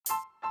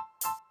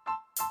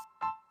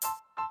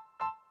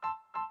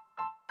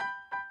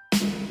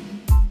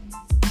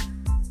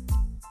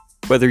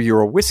Whether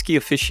you're a whiskey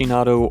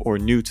aficionado or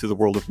new to the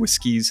world of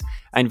whiskeys,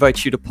 I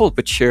invite you to pull up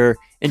a chair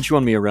and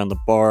join me around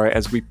the bar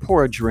as we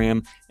pour a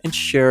dram and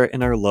share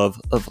in our love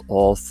of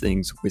all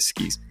things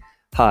whiskeys.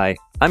 Hi,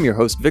 I'm your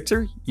host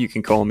Victor, you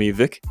can call me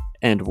Vic,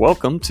 and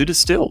welcome to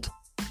Distilled.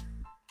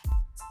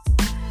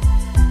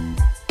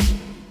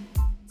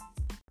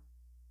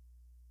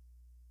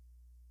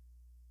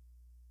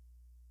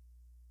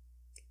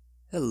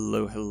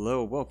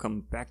 Hello,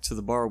 welcome back to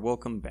the bar,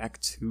 welcome back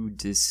to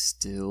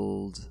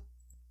Distilled.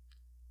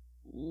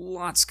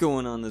 Lots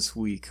going on this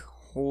week,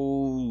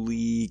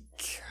 holy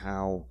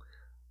cow.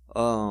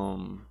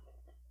 Not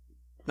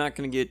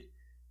gonna get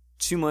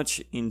too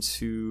much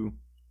into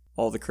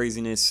all the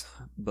craziness,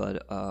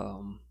 but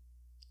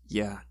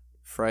yeah,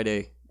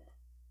 Friday,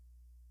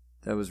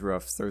 that was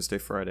rough. Thursday,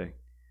 Friday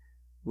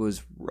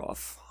was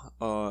rough,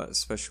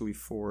 especially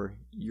for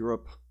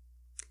Europe.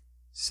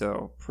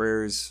 So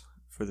prayers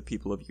for the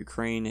people of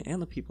Ukraine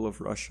and the people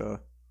of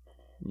Russia,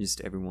 just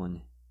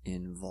everyone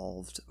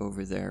involved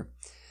over there.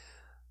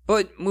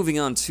 But moving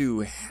on to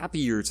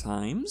happier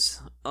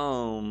times,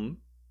 when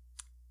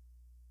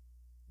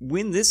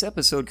this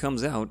episode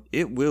comes out,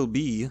 it will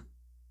be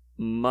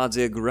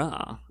Mardi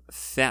Gras,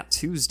 Fat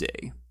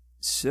Tuesday.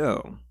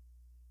 So,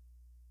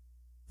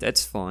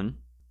 that's fun.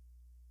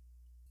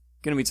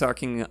 Going to be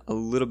talking a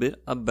little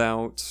bit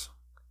about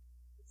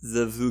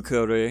the Vieux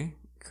Carré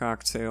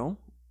cocktail.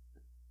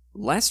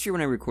 Last year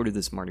when I recorded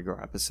this Mardi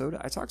Gras episode,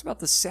 I talked about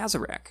the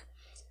Sazerac.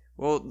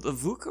 Well, the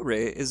Vieux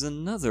Carré is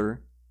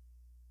another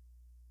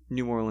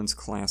New Orleans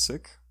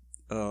classic,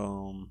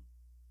 and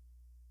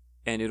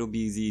it'll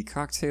be the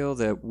cocktail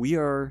that we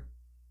are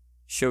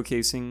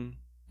showcasing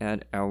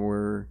at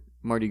our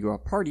Mardi Gras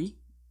party,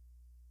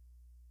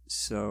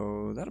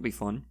 so that'll be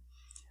fun.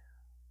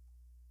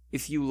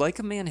 If you like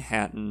a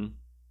Manhattan,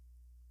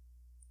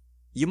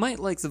 you might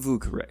like the Vieux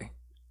Carré.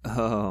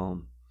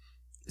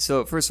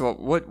 So first of all,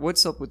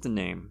 what's up with the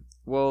name?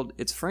 Well,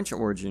 it's French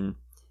origin,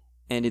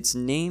 and it's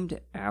named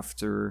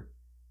after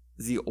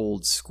the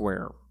Old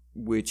Square,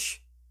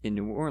 which in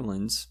New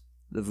Orleans,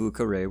 the Vieux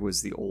Carré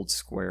was the Old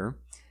Square.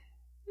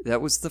 That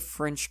was the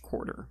French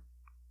Quarter.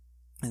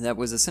 And that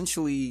was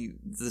essentially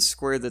the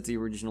square that the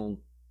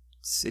original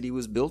city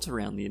was built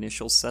around, the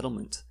initial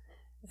settlement.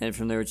 And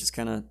from there it just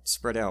kind of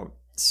spread out.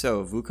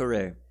 So, Vieux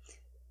Carré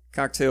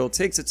cocktail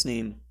takes its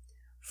name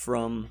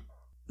from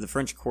the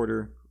French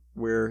Quarter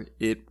where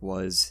it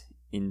was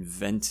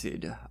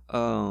invented.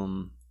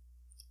 It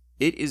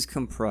is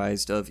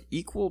comprised of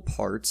equal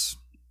parts,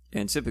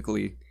 and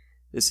typically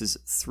this is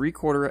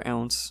 3/4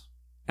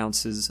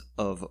 ounces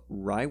of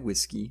rye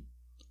whiskey,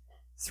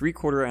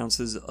 3/4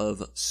 ounces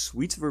of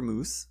sweet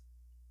vermouth,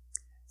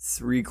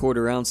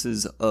 3/4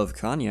 ounces of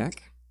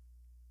cognac,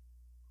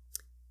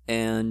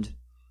 and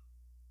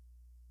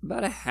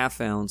about a 1/2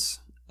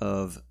 ounce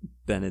of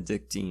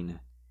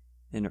Benedictine,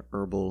 an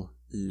herbal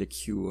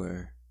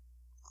liqueur.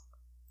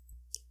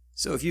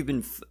 So if you've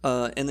been,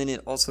 and then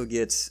it also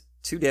gets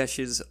 2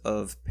 dashes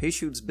of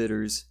Peychaud's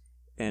bitters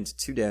and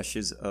 2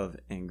 dashes of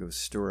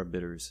Angostura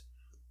bitters.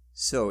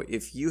 So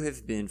if you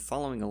have been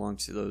following along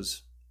to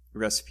those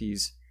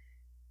recipes,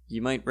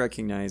 you might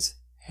recognize,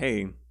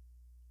 hey,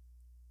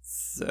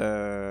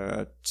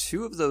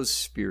 2 of those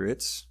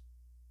spirits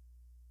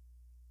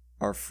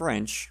are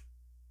French.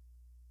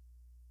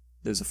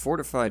 There's a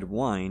fortified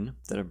wine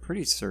that I'm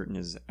pretty certain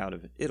is out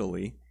of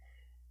Italy,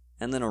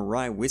 and then a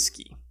rye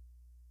whiskey.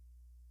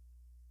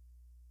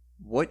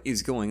 What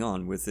is going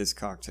on with this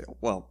cocktail?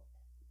 Well,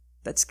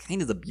 that's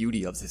kind of the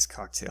beauty of this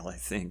cocktail, I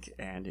think,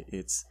 and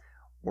its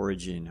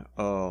origin.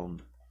 So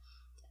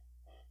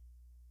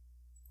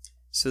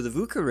the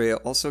Vieux Carré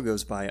also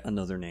goes by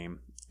another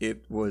name.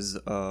 It was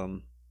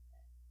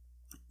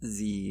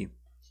the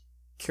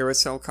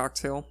Carousel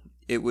cocktail.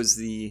 It was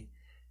the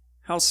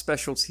house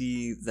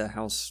specialty, the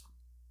house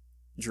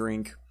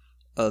drink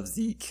of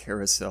the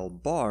Carousel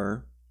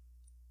bar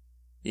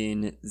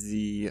in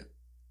the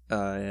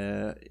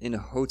in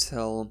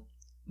Hotel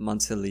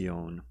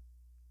Monteleone.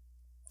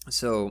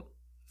 So,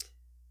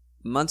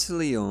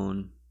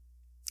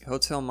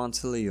 Hotel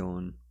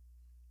Monteleone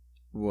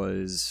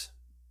was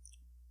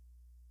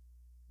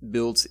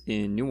built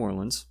in New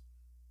Orleans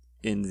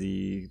in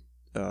the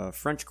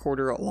French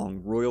Quarter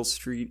along Royal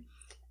Street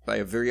by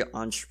a very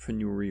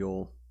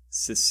entrepreneurial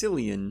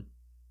Sicilian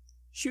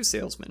shoe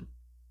salesman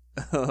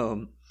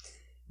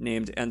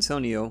named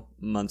Antonio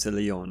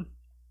Monteleone.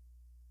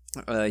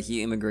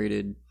 He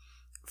immigrated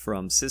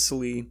from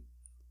Sicily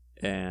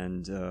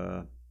and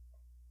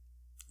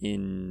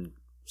in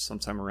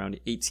sometime around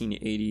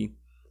 1880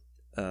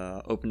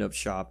 opened up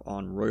shop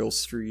on Royal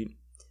Street,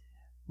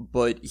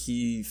 but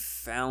he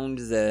found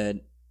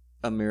that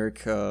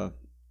America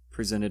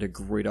presented a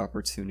great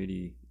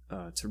opportunity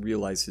to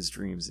realize his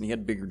dreams, and he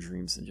had bigger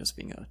dreams than just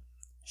being a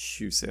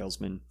shoe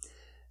salesman.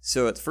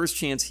 So at the first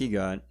chance he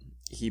got,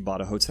 he bought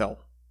a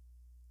hotel.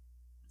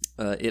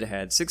 It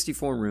had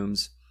 64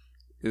 rooms.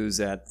 It was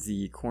at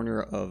the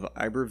corner of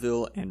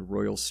Iberville and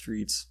Royal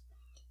Streets,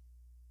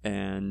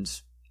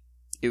 and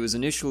it was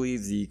initially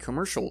the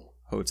commercial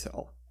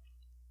hotel.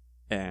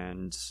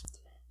 And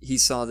he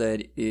saw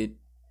that it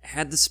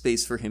had the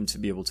space for him to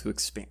be able to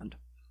expand.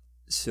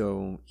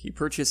 So he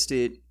purchased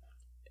it,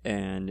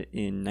 and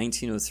in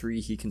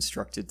 1903 he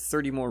constructed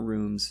 30 more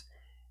rooms,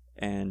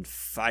 and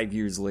 5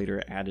 years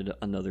later added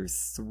another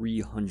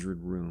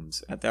 300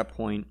 rooms. At that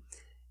point,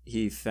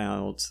 he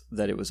felt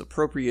that it was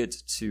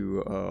appropriate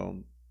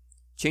to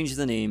change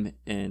the name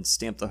and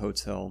stamp the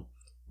hotel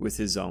with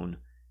his own,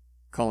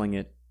 calling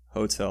it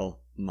Hotel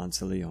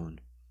Monteleone.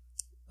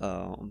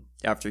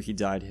 After he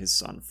died, his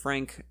son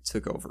Frank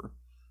took over.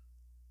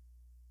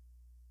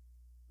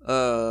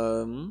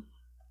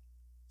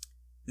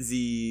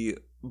 The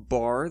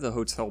bar, the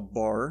hotel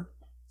bar,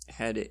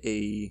 had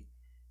a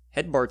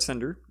head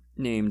bartender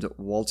named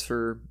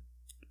Walter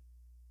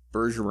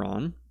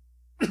Bergeron.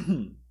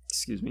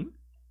 Excuse me.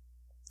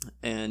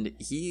 And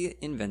he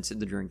invented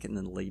the drink in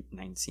the late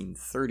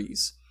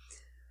 1930s.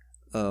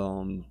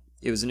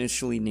 It was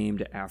initially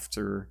named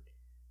after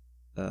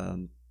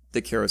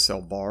the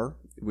Carousel Bar,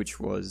 which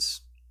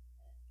was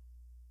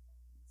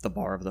the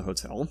bar of the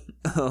hotel.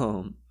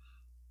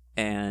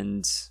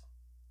 And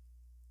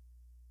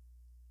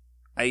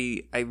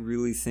I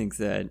really think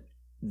that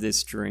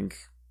this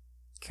drink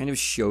kind of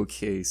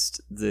showcased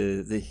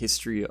the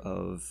history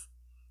of,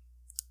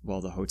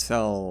 well, the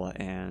hotel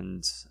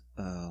and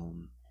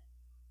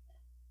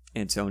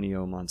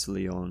Antonio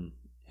Monteleone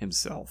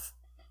himself.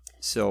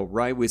 So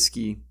rye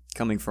whiskey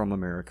coming from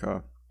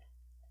America.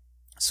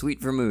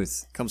 Sweet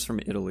vermouth comes from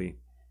Italy.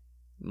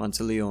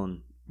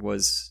 Monteleone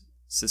was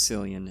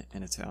Sicilian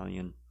and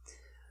Italian.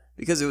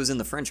 Because it was in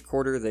the French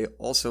Quarter, they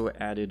also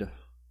added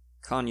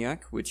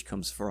cognac, which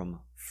comes from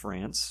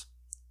France,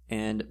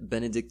 and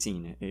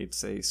Benedictine.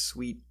 It's a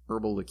sweet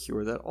herbal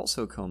liqueur that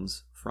also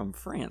comes from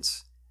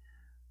France.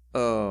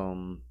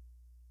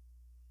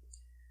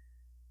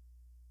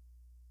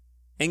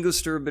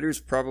 Angostura bitters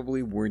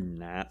probably were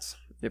not.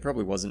 It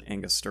probably wasn't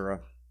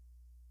Angostura.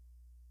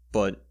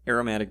 But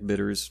aromatic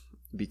bitters,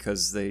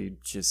 because they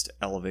just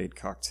elevate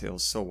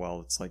cocktails so well.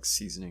 It's like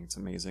seasoning. It's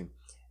amazing.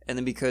 And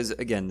then because,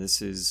 again,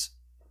 this is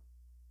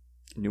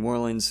New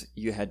Orleans,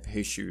 you had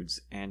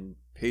Peychaud's, and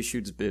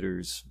Peychaud's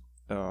bitters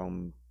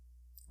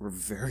were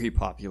very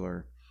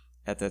popular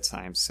at that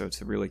time. So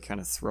to really kind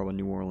of throw a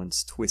New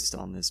Orleans twist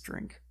on this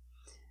drink,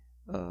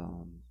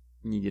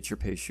 you get your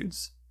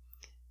Peychaud's.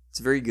 It's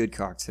a very good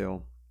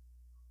cocktail.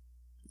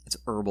 It's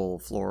herbal,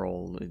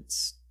 floral.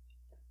 It's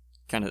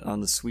kind of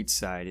on the sweet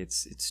side.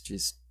 It's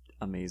just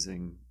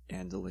amazing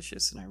and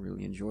delicious, and I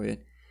really enjoy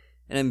it.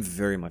 And I'm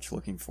very much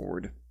looking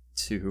forward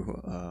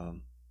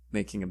to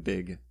making a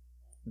big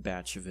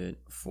batch of it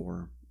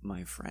for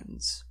my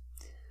friends.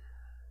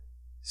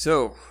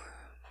 So,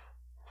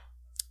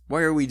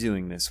 why are we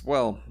doing this?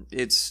 Well,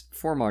 it's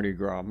for Mardi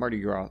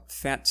Gras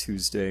Fat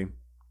Tuesday.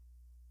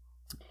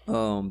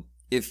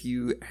 If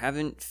you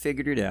haven't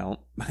figured it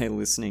out by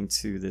listening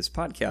to this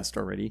podcast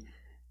already,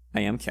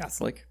 I am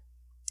Catholic.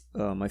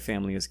 My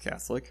family is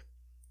Catholic.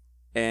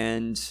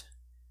 And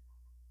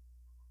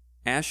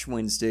Ash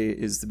Wednesday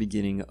is the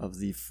beginning of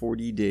the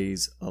 40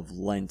 days of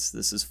Lent.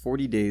 This is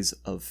 40 days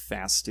of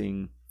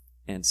fasting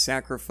and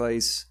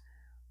sacrifice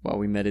while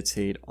we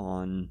meditate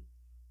on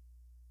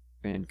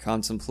and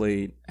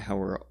contemplate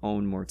our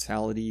own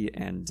mortality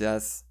and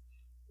death,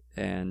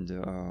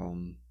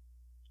 and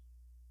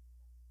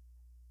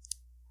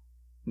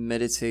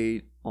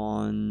meditate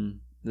on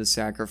the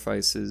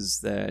sacrifices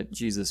that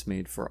Jesus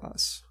made for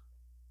us.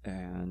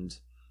 And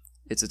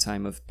it's a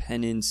time of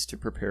penance to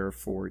prepare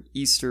for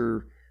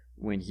Easter,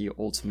 when he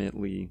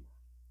ultimately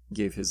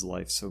gave his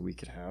life so we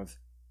could have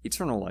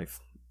eternal life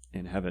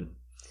in heaven.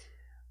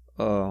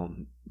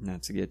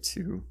 Not to get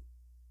too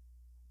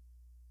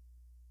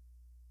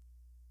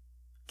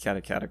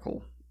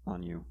catechetical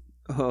on you.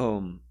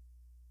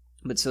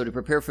 But so to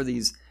prepare for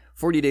these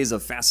 40 days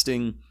of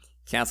fasting,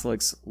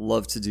 Catholics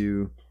love to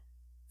do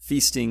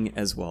feasting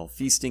as well.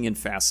 Feasting and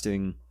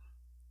fasting,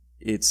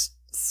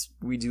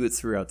 we do it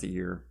throughout the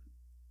year,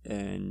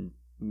 and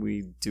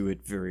we do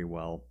it very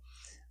well.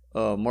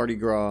 Mardi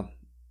Gras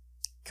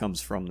comes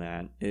from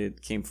that.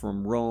 It came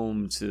from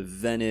Rome to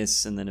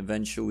Venice, and then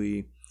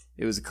eventually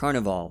it was a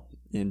carnival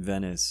in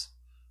Venice,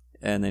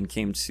 and then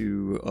came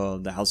to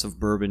the House of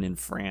Bourbon in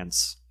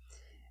France,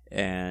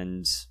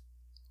 and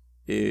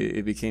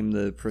it became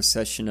the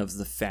procession of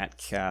the fat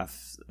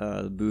calf,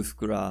 the Boeuf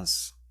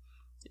Gras,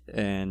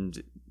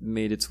 and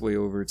made its way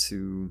over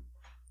to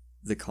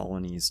the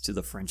colonies, to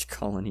the French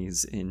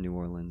colonies in New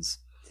Orleans.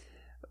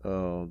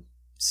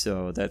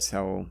 So that's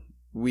how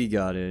we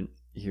got it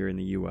here in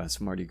the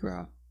U.S., Mardi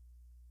Gras.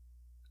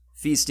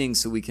 Feasting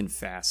so we can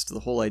fast.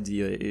 The whole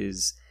idea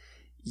is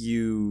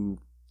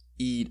you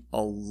eat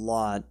a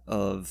lot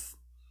of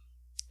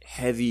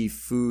heavy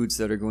foods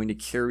that are going to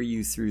carry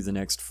you through the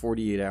next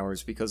 48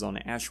 hours, because on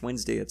Ash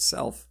Wednesday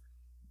itself,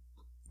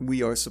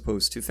 we are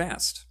supposed to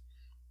fast.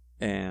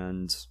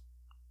 And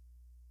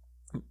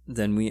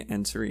then we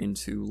enter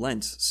into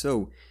Lent.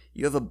 So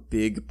you have a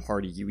big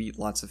party. You eat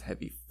lots of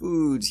heavy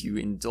foods. You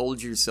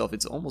indulge yourself.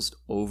 It's almost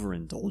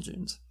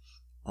overindulgent,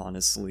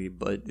 honestly,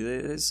 but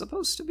there's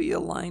supposed to be a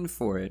line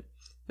for it.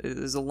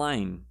 There's a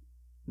line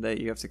that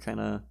you have to kind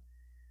of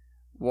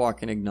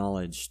walk and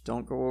acknowledge.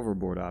 Don't go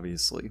overboard,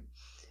 obviously.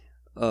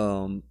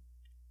 But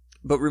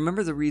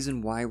remember the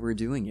reason why we're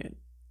doing it.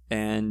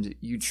 And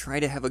you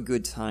try to have a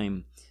good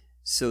time.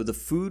 So the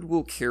food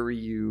will carry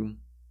you.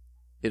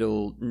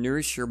 It'll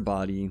nourish your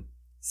body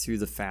through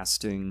the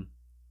fasting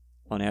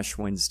on Ash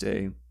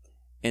Wednesday.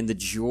 And the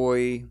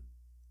joy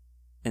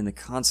and the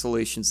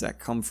consolations that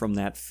come from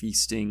that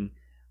feasting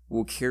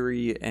will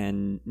carry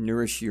and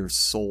nourish your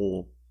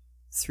soul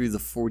through the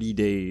 40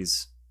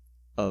 days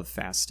of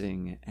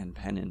fasting and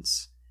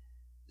penance.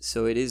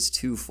 So it is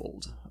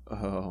twofold.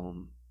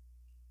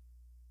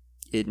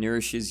 It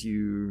nourishes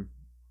you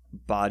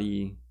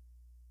body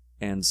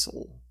and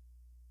soul.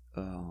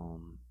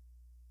 And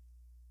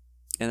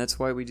that's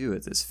why we do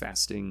it, this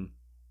fasting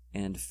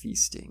and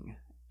feasting.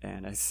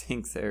 And I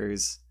think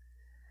there's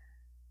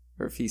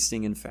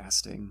feasting and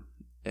fasting.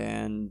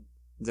 And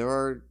there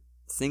are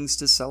things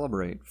to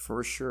celebrate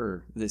for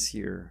sure this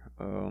year,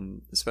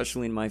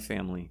 especially in my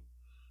family.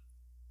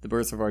 The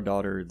birth of our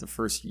daughter, the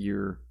first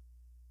year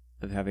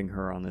of having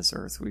her on this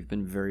earth, we've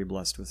been very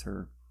blessed with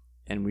her.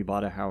 And we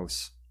bought a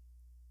house.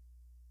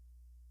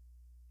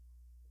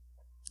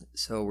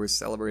 So we're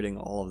celebrating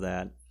all of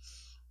that.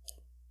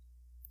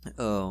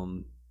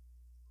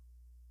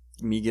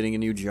 Me getting a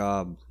new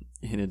job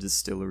in a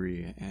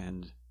distillery,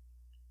 and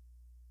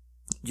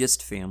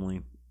just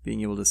family,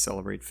 being able to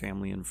celebrate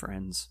family and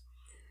friends.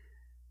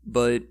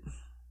 But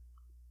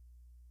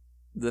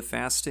the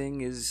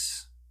fasting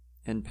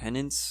and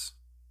penance,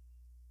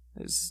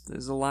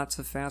 there's a lot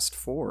to fast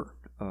for.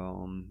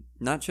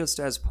 Not just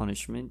as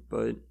punishment,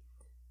 but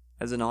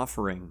as an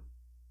offering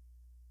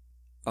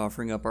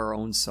up our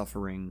own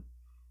suffering,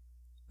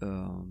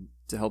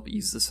 to help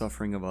ease the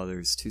suffering of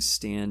others, to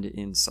stand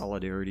in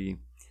solidarity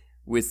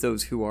with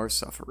those who are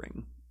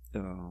suffering.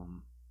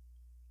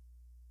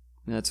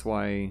 That's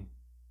why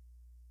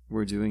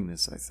we're doing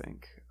this, I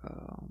think.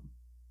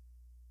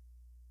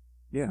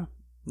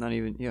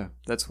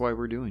 That's why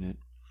we're doing it.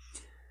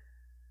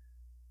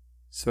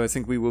 So I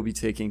think we will be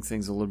taking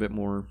things a little bit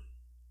more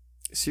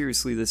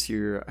seriously this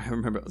year. I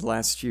remember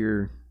last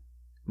year,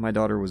 my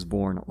daughter was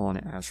born on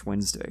Ash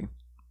Wednesday.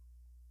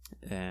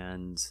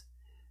 And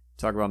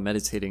talk about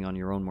meditating on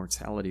your own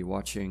mortality,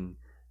 watching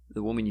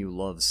the woman you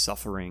love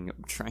suffering,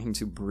 trying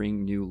to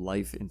bring new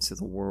life into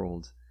the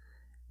world.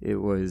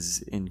 It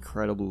was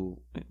incredibly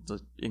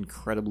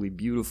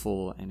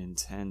beautiful and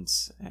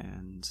intense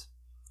and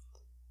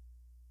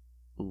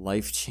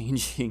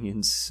life-changing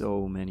in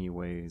so many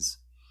ways.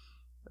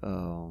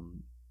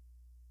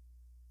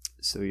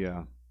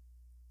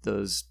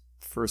 Those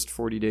first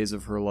 40 days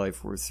of her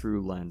life were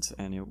through Lent,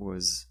 and it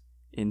was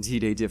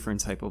indeed a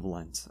different type of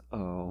Lent.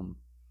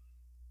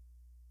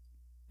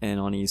 And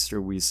on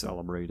Easter we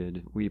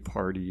celebrated. We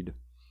partied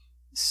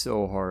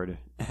so hard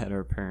at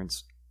our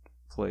parents'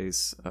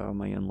 place,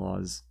 my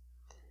in-laws,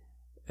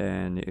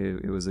 and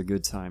it was a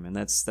good time. And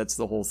that's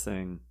the whole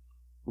thing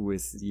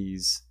with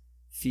these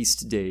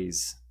feast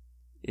days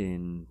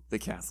in the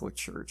Catholic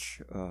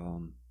Church.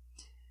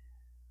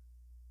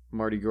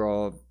 Mardi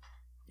Gras,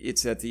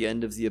 it's at the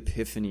end of the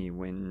Epiphany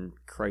when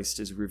Christ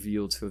is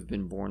revealed to have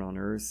been born on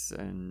earth,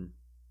 and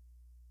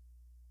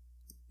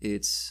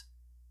it's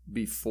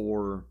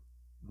before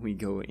we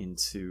go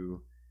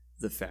into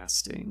the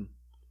fasting.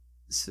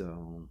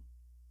 So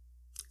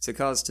it's a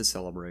cause to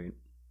celebrate.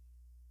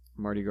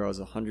 Mardi Gras is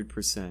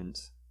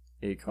 100%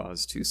 a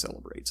cause to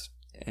celebrate.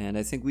 And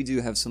I think we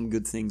do have some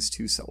good things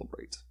to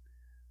celebrate.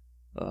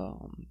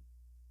 And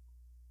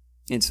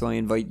so I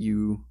invite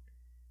you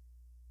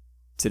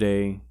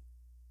today,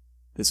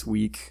 this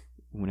week,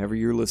 whenever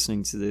you're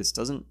listening to this,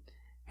 doesn't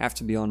have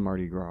to be on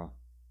Mardi Gras.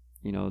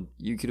 You know,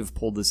 you could have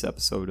pulled this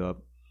episode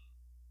up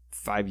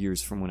 5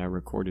 years from when I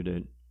recorded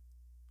it.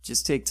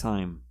 Just take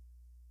time.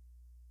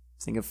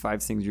 Think of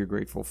 5 things you're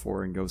grateful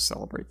for and go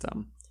celebrate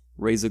them.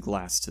 Raise a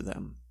glass to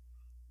them.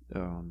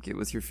 Get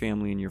with your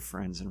family and your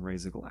friends and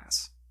raise a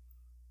glass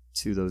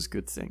to those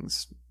good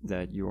things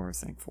that you are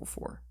thankful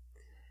for.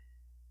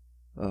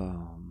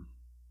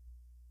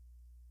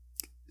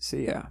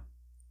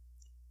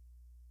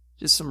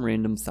 Just some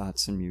random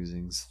thoughts and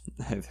musings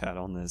I've had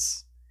on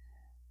this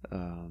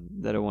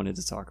that I wanted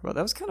to talk about.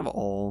 That was kind of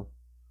all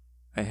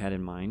I had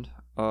in mind.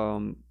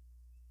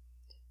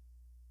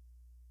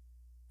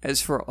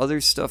 As for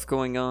other stuff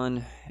going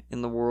on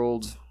in the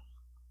world,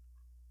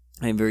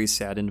 I am very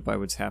saddened by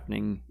what's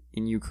happening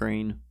in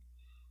Ukraine.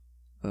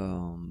 I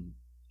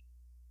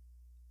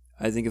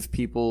think if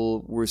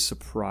people were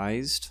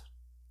surprised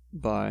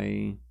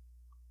by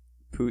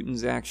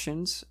Putin's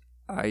actions,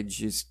 I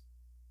just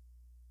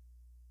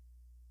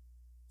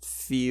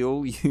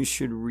feel you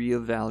should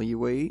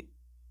reevaluate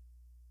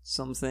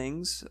some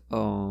things.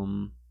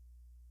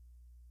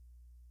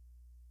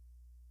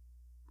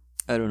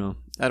 I don't know.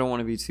 I don't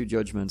want to be too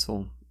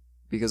judgmental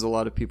because a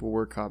lot of people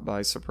were caught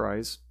by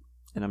surprise,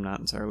 and I'm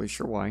not entirely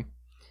sure why.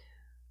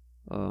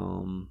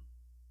 The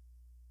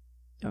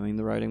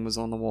writing was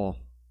on the wall.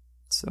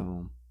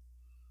 So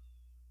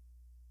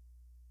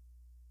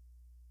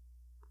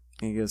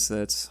I guess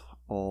that's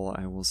all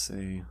I will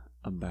say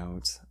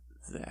about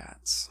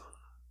that.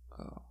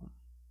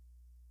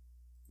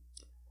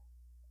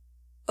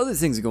 Other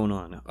things going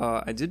on.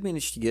 I did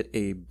manage to get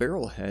a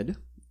barrel head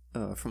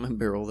from a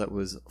barrel that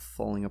was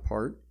falling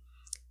apart.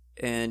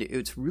 And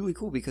it's really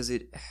cool because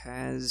it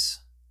has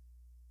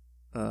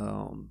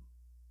a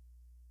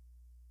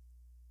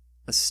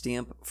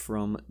stamp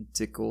from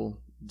Dickel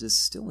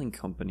Distilling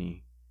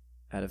Company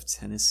out of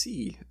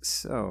Tennessee.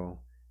 So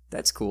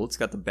that's cool. It's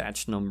got the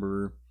batch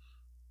number,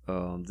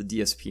 the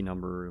DSP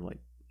number, like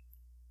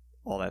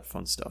all that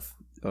fun stuff.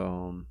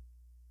 So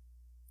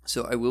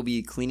I will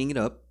be cleaning it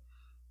up.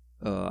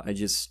 I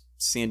just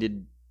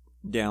sanded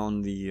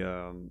down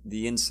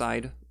the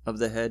inside of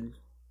the head,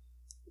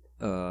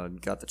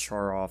 got the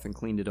char off and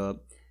cleaned it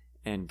up.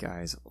 And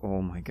guys,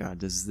 oh my god,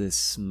 does this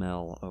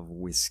smell of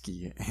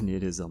whiskey, and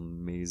it is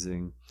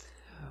amazing.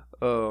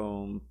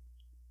 Sour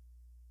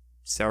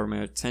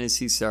mash,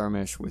 Tennessee sour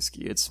mash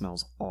whiskey. It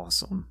smells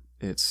awesome.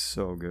 It's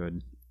so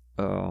good.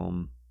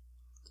 I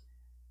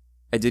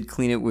did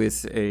clean it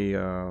with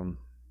an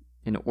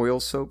oil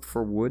soap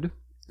for wood,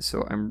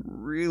 so I'm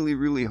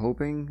really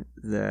hoping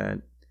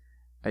that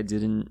I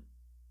didn't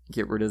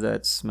get rid of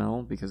that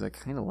smell because I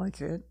kind of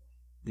like it,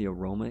 the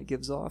aroma it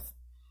gives off.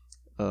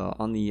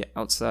 On the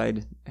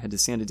outside, I had to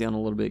sand it down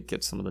a little bit,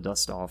 get some of the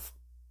dust off.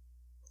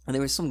 And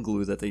there was some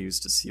glue that they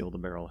used to seal the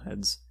barrel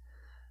heads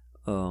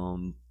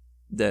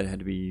that had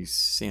to be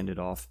sanded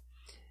off.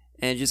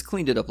 And just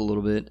cleaned it up a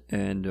little bit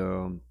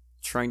and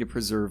trying to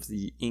preserve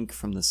the ink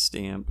from the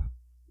stamp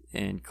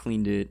and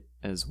cleaned it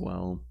as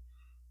well.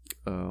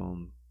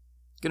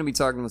 Gonna be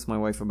talking with my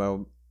wife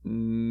about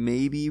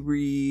maybe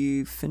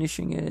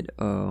refinishing it,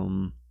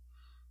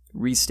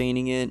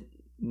 restaining it.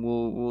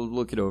 We'll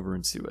look it over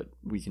and see what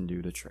we can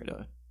do to try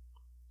to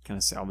kind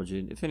of salvage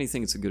it. If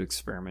anything, it's a good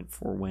experiment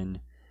for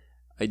when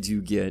I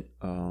do get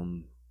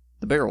the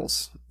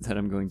barrels that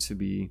I'm going to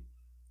be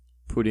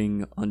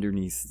putting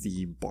underneath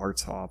the bar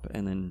top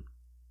and then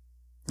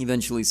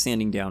eventually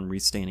sanding down,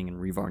 restaining,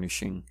 and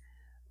revarnishing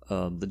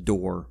the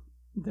door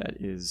that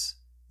is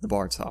the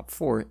bar top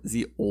for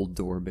the Old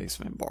Door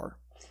Basement Bar.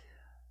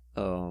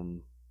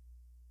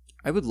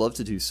 I would love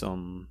to do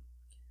some,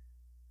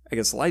 I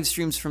guess, live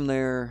streams from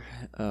there.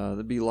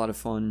 That'd be a lot of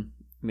fun.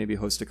 Maybe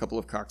host a couple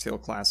of cocktail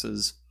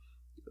classes.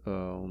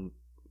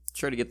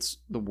 Try to get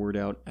the word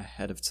out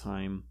ahead of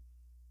time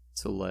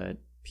to let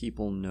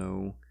people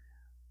know.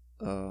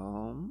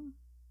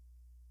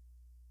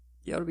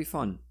 Yeah, it'll be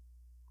fun.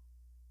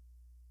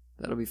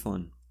 That'll be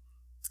fun.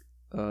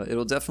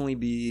 It'll definitely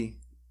be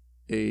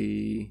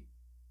a...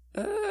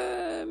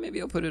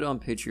 maybe I'll put it on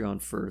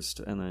Patreon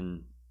first and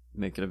then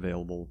make it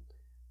available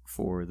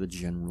for the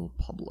general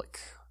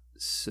public.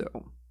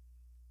 So,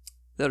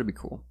 that'll be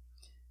cool.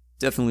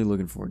 Definitely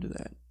looking forward to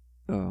that.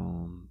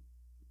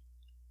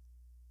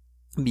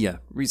 But yeah,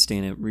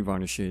 restain it,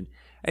 revarnish it.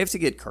 I have to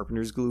get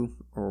carpenter's glue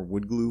or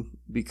wood glue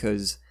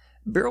because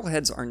barrel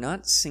heads are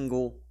not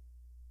single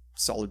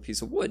solid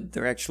piece of wood.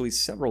 They're actually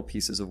several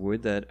pieces of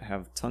wood that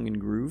have tongue and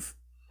groove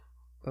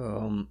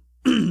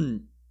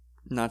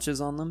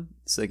notches on them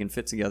so they can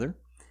fit together.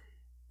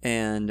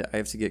 And I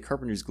have to get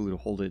carpenter's glue to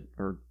hold it,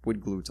 or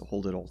wood glue to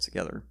hold it all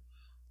together.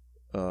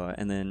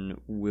 And then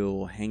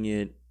we'll hang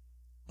it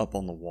up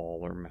on the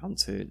wall or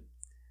mount it.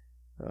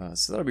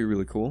 So that'll be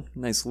really cool.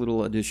 Nice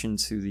little addition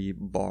to the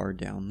bar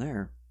down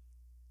there.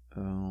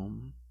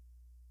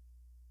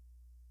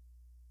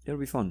 It'll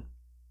be fun.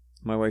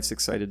 My wife's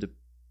excited to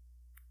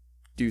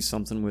do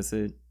something with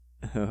it.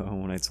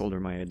 When I told her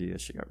my idea,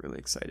 she got really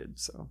excited.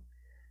 So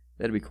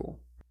that'd be cool.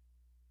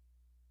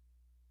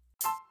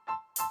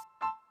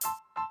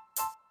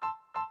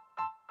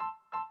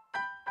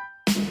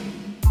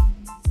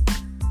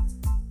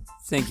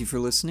 Thank you for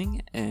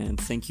listening, and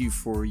thank you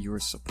for your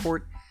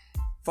support.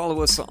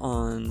 Follow us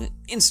on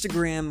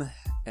Instagram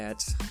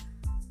at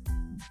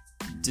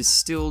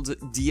distilled,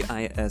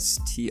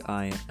 DISTILL.D.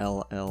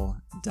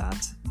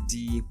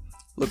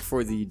 Look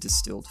for the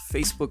Distilled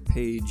Facebook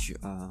page,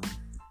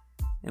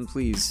 and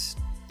please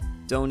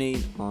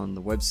donate on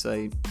the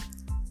website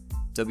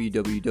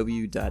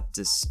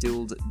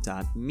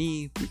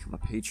www.distilled.me. Become a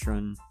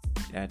patron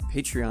at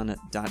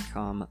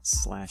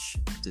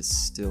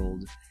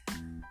patreon.com/distilled.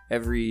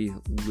 Every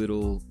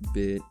little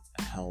bit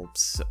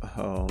helps.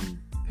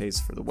 Pays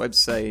for the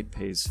website,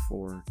 pays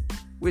for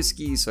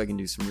whiskey so I can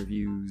do some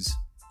reviews.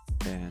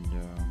 And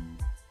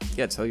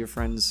yeah, tell your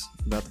friends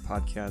about the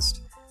podcast.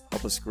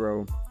 Help us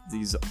grow.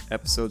 These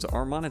episodes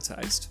are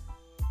monetized.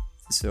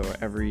 So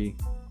every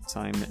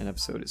time an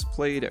episode is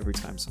played, every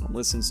time someone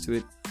listens to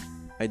it,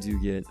 I do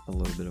get a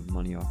little bit of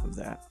money off of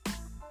that.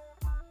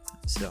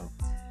 So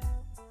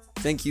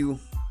thank you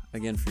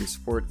again for your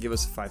support. Give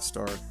us a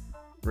 5-star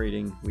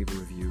rating, leave a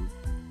review,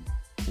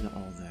 and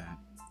all that.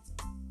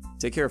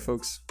 Take care,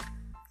 folks.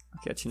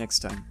 I'll catch you next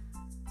time.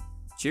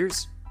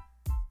 Cheers.